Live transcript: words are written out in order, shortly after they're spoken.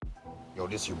Yo,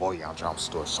 this your boy Young Jump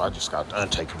Store. So I just got done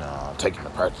taking the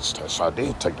practice test. So I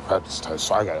did take the practice test.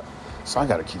 So I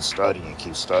gotta keep studying,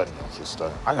 keep studying, keep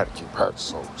studying. I gotta keep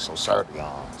practice. So Saturday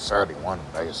one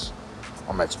of the days,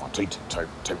 I'm asking my teacher to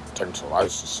take me to the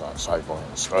license. So I go ahead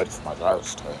and study for my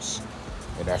driver's test.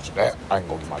 And after that, I can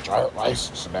go get my driver's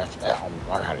license. And after that, I'm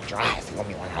gonna learn how to drive. You want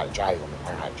me to learn how to drive? You want me to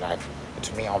learn how to drive? And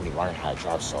to me, I want me to learn how to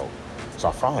drive. So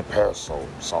I finally passed.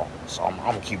 So I'm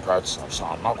gonna keep practicing. So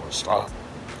I'm not gonna stop.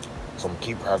 So I'm gonna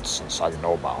keep practicing so you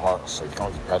know by heart. So you're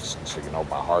gonna keep practicing so you know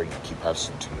by heart. You keep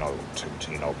practicing till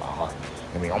you know by heart.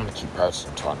 I mean, I'm gonna keep practicing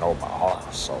until I know by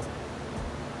heart. So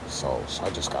I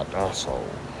just got done. So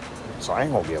I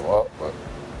ain't gonna give up. But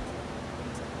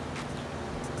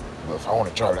if I want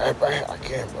to try that bad, I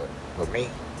can. But me,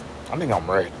 I think I'm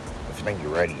ready. If you think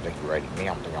you're ready, you think you're ready. Me,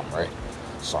 I think I'm ready.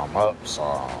 So I'm up. So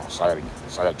I gotta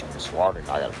drink this water. And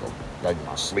I gotta get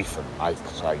my sleep for the night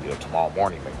because I gotta get up tomorrow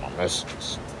morning and make my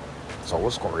messages. So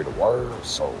what's gonna read the word?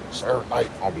 So every night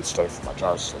I'll be studying for my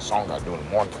job. So the song I do in the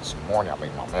morning, because in the morning I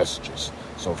make my messages.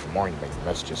 So if in the morning you make the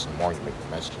messages, in the morning you make the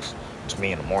messages. To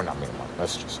me in the morning I make my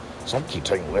messages. So I'm gonna keep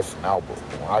taking lift for now, but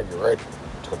when I get ready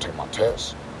to go take my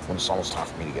test, when it's almost time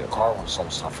for me to get a car, when it's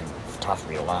almost time for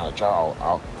me to line a job,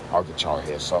 I'll get y'all a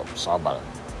heads up. So I'm about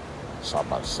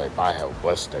to say bye, have a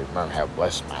blessed day. Remember, have a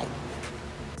blessed night.